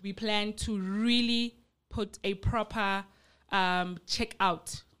 Yes. We plan to really put a proper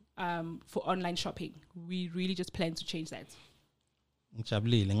checkout for online shopping. We really just plan to change that.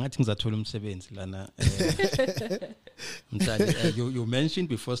 Ngijabulile ngathi ngizathola umsebenzi lana. Mtshali, you mentioned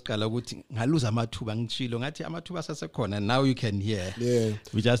before siqala ukuthi ngaluza amathuba ngitshilo ngathi amathuba asasekhona. Now you can hear. Yeah.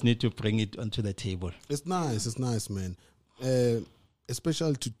 We just need to bring it onto the table. It's nice, man.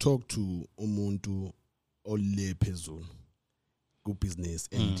 Especially to talk to umuntu ole phezulu go business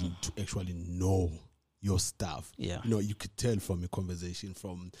and to actually know your stuff. Yeah. You could tell from a conversation,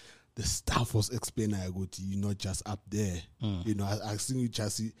 from the staff was explaining, you're not just up there. I think you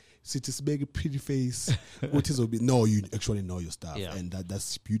just sit this big pretty face. No, you actually know your stuff, Yeah. and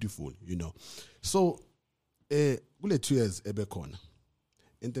that's beautiful. So, 2 years ebekona.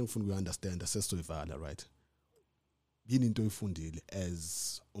 Into engifuna we understand asesoyivala, right? Yini into oyifundile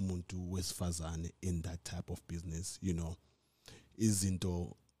as umuntu wesifazane in that type of business,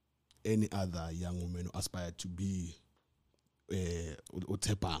 izinto any other young woman who aspire to be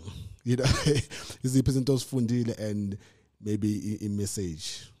uthebang, iziphi izinto osifundile, and maybe a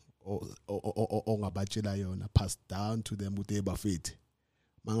message or ngabatshela yona passed down to them ukuthi bafethu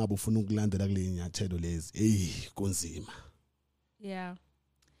mangabe ufuna ukulandela kule nyathelo lezi kunzima. Yeah.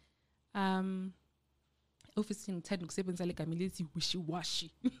 Obviously ngithanda ukusebenzisa le gama elithi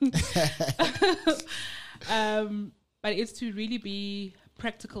wishy-washy. But it's to really be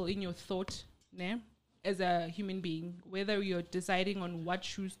practical in your thought, né? As a human being, whether you're deciding on what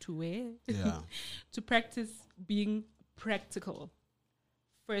shoes to wear, to practice being practical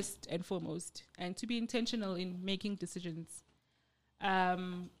first and foremost, and to be intentional in making decisions.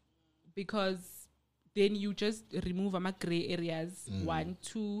 Because then you just remove gray areas. 1,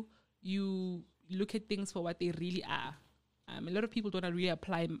 2, you look at things for what they really are. A lot of people don't really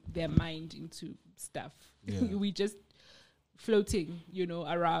apply their mind into stuff. We just floating,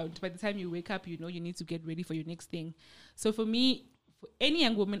 around. By the time you wake up, you need to get ready for your next thing. So for me, for any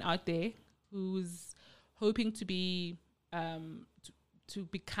young woman out there who's hoping to be, to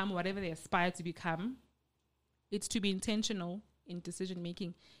become whatever they aspire to become, it's to be intentional in decision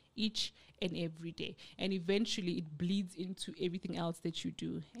making each and every day. And eventually it bleeds into everything else that you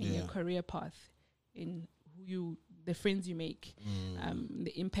do in your career path, in the friends you make,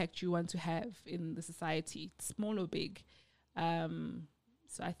 the impact you want to have in the society, small or big.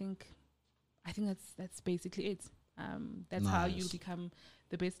 So I think that's basically it. That's how you become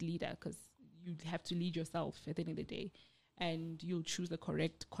the best leader, because you have to lead yourself at the end of the day, and you'll choose the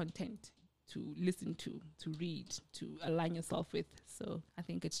correct content to listen to read, to align yourself with. So I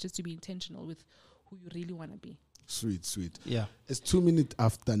think it's just to be intentional with who you really want to be. Sweet. Yeah. It's 2 minutes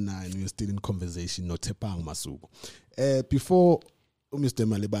after 9. We're still in conversation. No Tepang Masuku. Before Mr.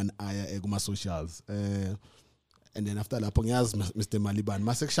 Malibane aya kuma socials. And then after that, Mr. Malibane,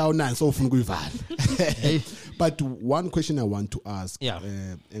 Masek 9 so ufuna kuyivala. But one question I want to ask,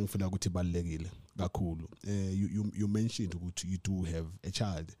 engifuna ukuthi balekile kakhulu. You mentioned ukuthi you do have a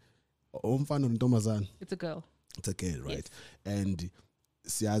child. Umfana nontombazana? It's a girl. It's a girl, right? Yes. And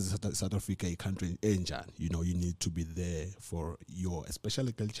siyazi South Africa a country enjani, you know, you need to be there for your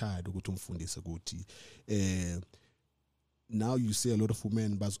especially girl child ukuthi umfundise ukuthi now you see a lot of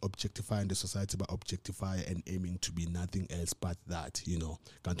women but objectifying the society, but objectify and aiming to be nothing else but that, you know,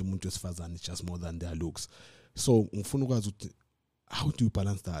 kanti umuntu wesifazane is just more than their looks. So ngifuna ukwazi ukuthi how do you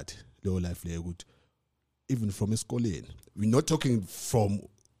balance that leyo life leyo ukuthi even from esikoleni, we're not talking from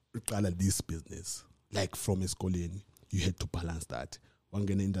this business, like from esikoleni you had to balance that.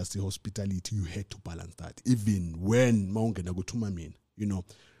 Wangena industry hospitality, you had to balance that. Even when mawungena kuthuma, you know,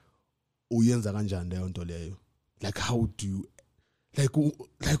 uyenza kanjani leyo nto leyo? Like how do you like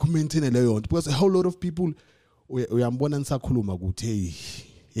maintain leyo nto? Because a whole lot of people uyambona nisakhuluma ukuthi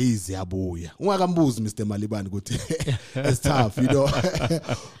hey ziyabuya. Ungakambuzi Mr. Malibane ukuthi it's tough, you know.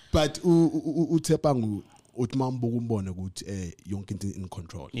 But uThepang uthi mambuka umbone ukuthi yonke into in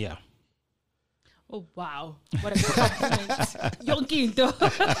control. Yeah. Oh wow, what a compliment. Yonke into.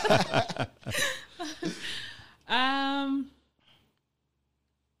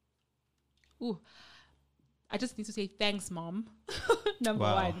 I just need to say thanks, Mom. Number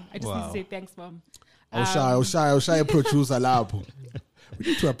one. I just need to say thanks, Mom. I'll shy a producer lapho. We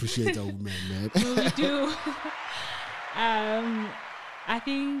need to appreciate our women, man. We do. I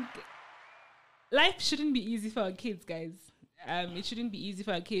think life shouldn't be easy for our kids, guys. It shouldn't be easy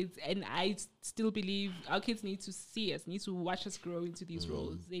for our kids, and I still believe our kids need to see us, need to watch us grow into these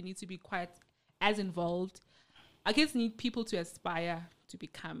roles. They need to be quite as involved. Our kids need people to aspire to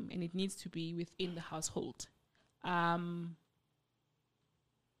become, and it needs to be within the household. Other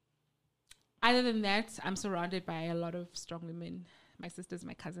than that, I'm surrounded by a lot of strong women, my sisters,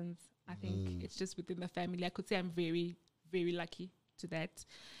 my cousins. I think it's just within the family. I could say I'm very, very lucky to that.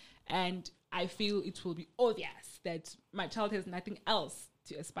 And I feel it will be obvious that my child has nothing else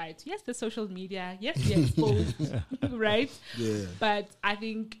to aspire to. Yes, the social media. Yes, we are exposed, right? Yeah. But I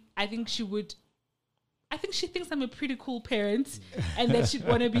think she would. I think she thinks I'm a pretty cool parent, and that she'd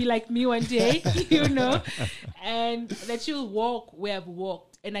want to be like me one day, you know, and that she'll walk where I've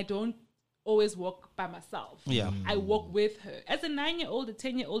walked, and I don't always walk by myself. Yeah. I walk with her. As a 9-year-old, a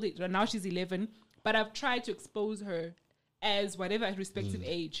 10-year-old, now she's 11, but I've tried to expose her as whatever respective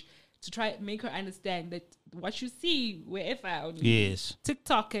age, to try and make her understand that what you see wherever on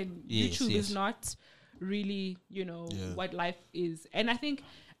TikTok and YouTube is not really, you know, what life is. And I think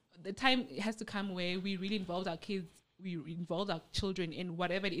the time has to come where we really involve our kids, we involve our children in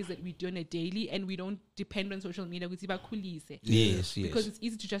whatever it is that we do on a daily, and we don't depend on social media. Yes. Because it's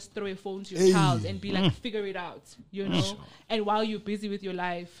easy to just throw a phone to your child and be like, figure it out, you know, and while you're busy with your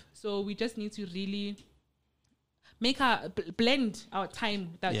life. So we just need to really make blend our time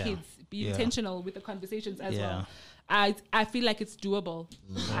with our kids, be intentional with the conversations as well. I feel like it's doable.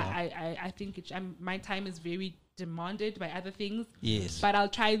 I think my time is very demanded by other things. Yes. But I'll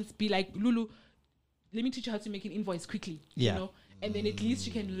try and be like, Lulu, let me teach you how to make an invoice quickly. You know? And then at least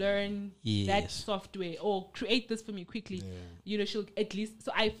you can learn that software, or create this for me quickly. You know, she'll at least.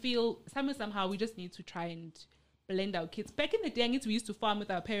 So I feel somehow we just need to try and blend our kids. Back in the day, we used to farm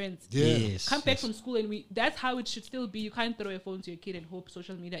with our parents. Come back from school, and that's how it should still be. You can't throw a phone to your kid and hope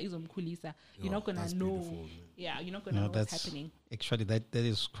social media is on kulisa. You're not gonna know. You're not gonna know what's happening. Actually, that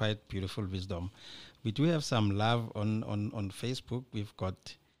is quite beautiful wisdom. We do have some love on Facebook. We've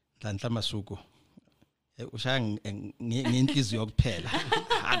got Nhlanhla Masuku.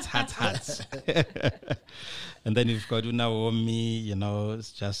 Hearts. And then we've got Naomi, you know,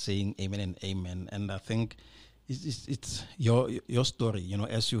 it's just saying amen and amen. And I think it's your story, you know,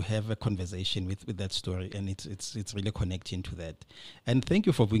 as you have a conversation with that story, and it's really connecting to that. And thank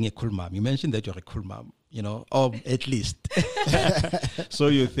you for being a cool mom. You mentioned that you're a cool mom, you know, or at least. So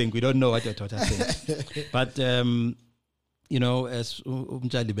you think we don't know what your daughter said. But you know, as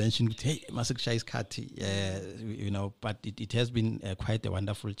Umjali mentioned, hey, Masuk is Kati, you know, but it has been quite a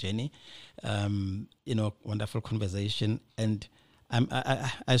wonderful journey, you know, wonderful conversation. And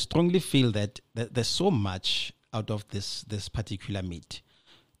I strongly feel that there's so much out of this particular meet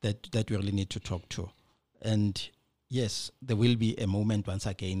that we really need to talk to. And yes, there will be a moment once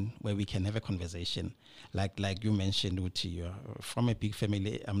again where we can have a conversation. Like you mentioned, Uti, you're from a big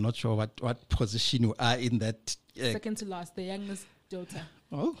family. I'm not sure what position you are in that. Second to last, the youngest daughter.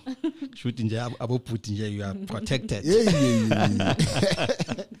 Oh, shooting you are protected. Yeah.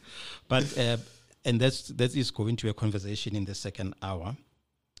 But and that is going to be a conversation in the second hour.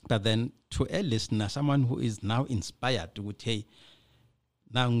 But then to a listener, someone who is now inspired to say,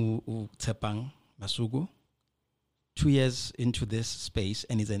 Nangu Tsepang Masugu, 2 years into this space,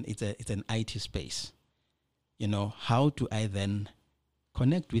 and it's an IT space. You know, how do I then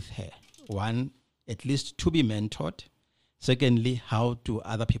connect with her? One, at least to be mentored. Secondly, how do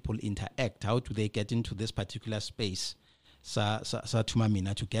other people interact? How do they get into this particular space? Sa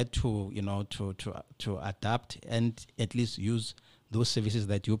tumamina, to get to, you know, to adapt and at least use those services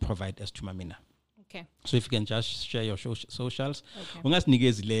that you provide as Tumamina. Okay. So if you can just share your socials. Okay.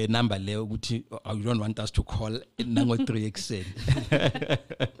 Ungasnikezi le number le ukuthi you don't want us to call nango 3xn.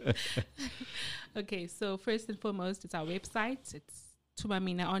 Okay, so first and foremost, it's our website. It's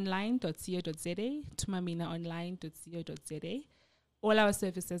tumaminaonline.co.za, tumaminaonline.co.za. All our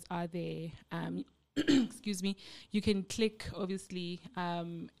services are there. Excuse me. You can click, obviously,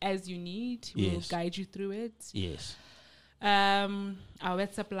 as you need. We'll guide you through it. Yes. Our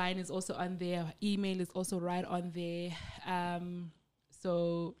WhatsApp line is also on there. Our email is also right on there.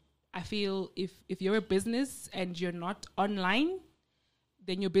 So I feel if you're a business and you're not online,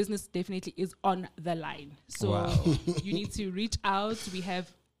 then your business definitely is on the line. So you need to reach out. We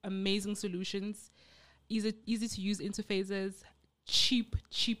have amazing solutions, easy to use interfaces, cheap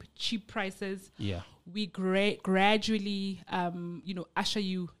prices. Yeah. We gradually, usher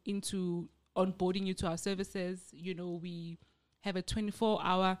you into onboarding you to our services. You know, we have a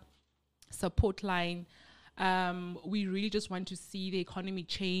 24-hour support line. We really just want to see the economy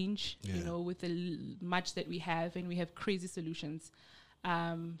change, you know, with the much that we have, and we have crazy solutions.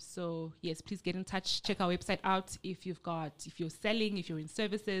 So yes, please get in touch. Check our website out. If you're selling, if you're in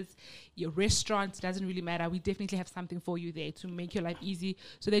services, your restaurant, doesn't really matter. We definitely have something for you there to make your life easy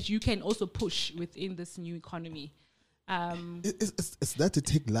so that you can also push within this new economy. It's that a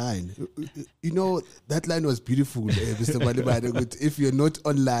take line. You know, that line was beautiful, Mr. Malibane. If you're not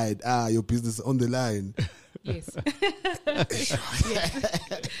online, your business is on the line. Yes.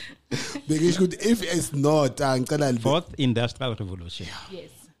 If it's not, Fourth industrial revolution.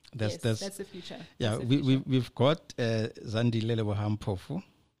 Yes. That's the future. Yeah, we've got Zandile Bohampofu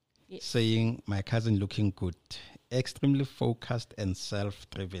saying, my cousin looking good, extremely focused and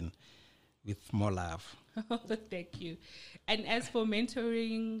self-driven with more love. Thank you. And as for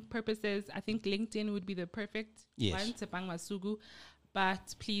mentoring purposes, I think LinkedIn would be the perfect one, Tsepang Masugu.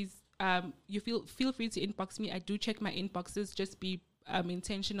 But please, you feel free to inbox me. I do check my inboxes. Just be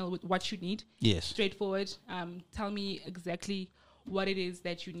intentional with what you need. Yes. Straightforward. Tell me exactly what it is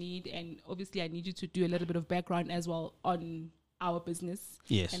that you need. And obviously, I need you to do a little bit of background as well on our business.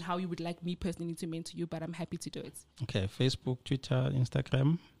 Yes. And how you would like me personally to mentor you. But I'm happy to do it. Okay. Facebook, Twitter,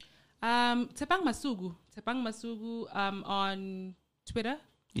 Instagram. Tsepang Masugu on Twitter.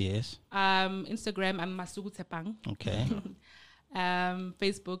 Yes. Instagram, I'm Masugu Tsepang. Okay.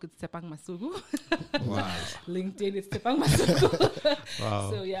 Facebook, it's Tsepang Masugu. Wow. LinkedIn, it's Tsepang Masugu.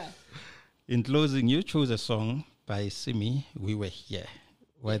 Wow. So yeah. In closing, you chose a song by Simi, We Were Here.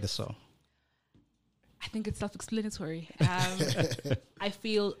 Why the song? I think it's self-explanatory. I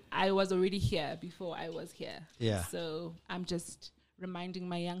feel I was already here before I was here. Yeah. So I'm just reminding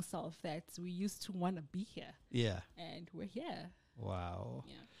my young self that we used to want to be here. Yeah. And we're here. Wow.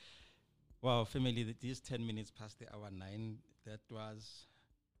 Yeah. Wow, family, these 10 minutes past the hour 9, that was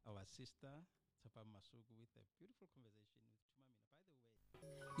our sister, Tsepang Masugu, with a beautiful conversation with Tumamina. By the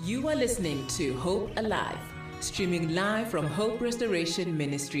way, You are listening to Hope Alive, streaming live from Hope Restoration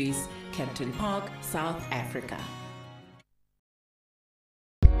Ministries, Kempton Park, South Africa.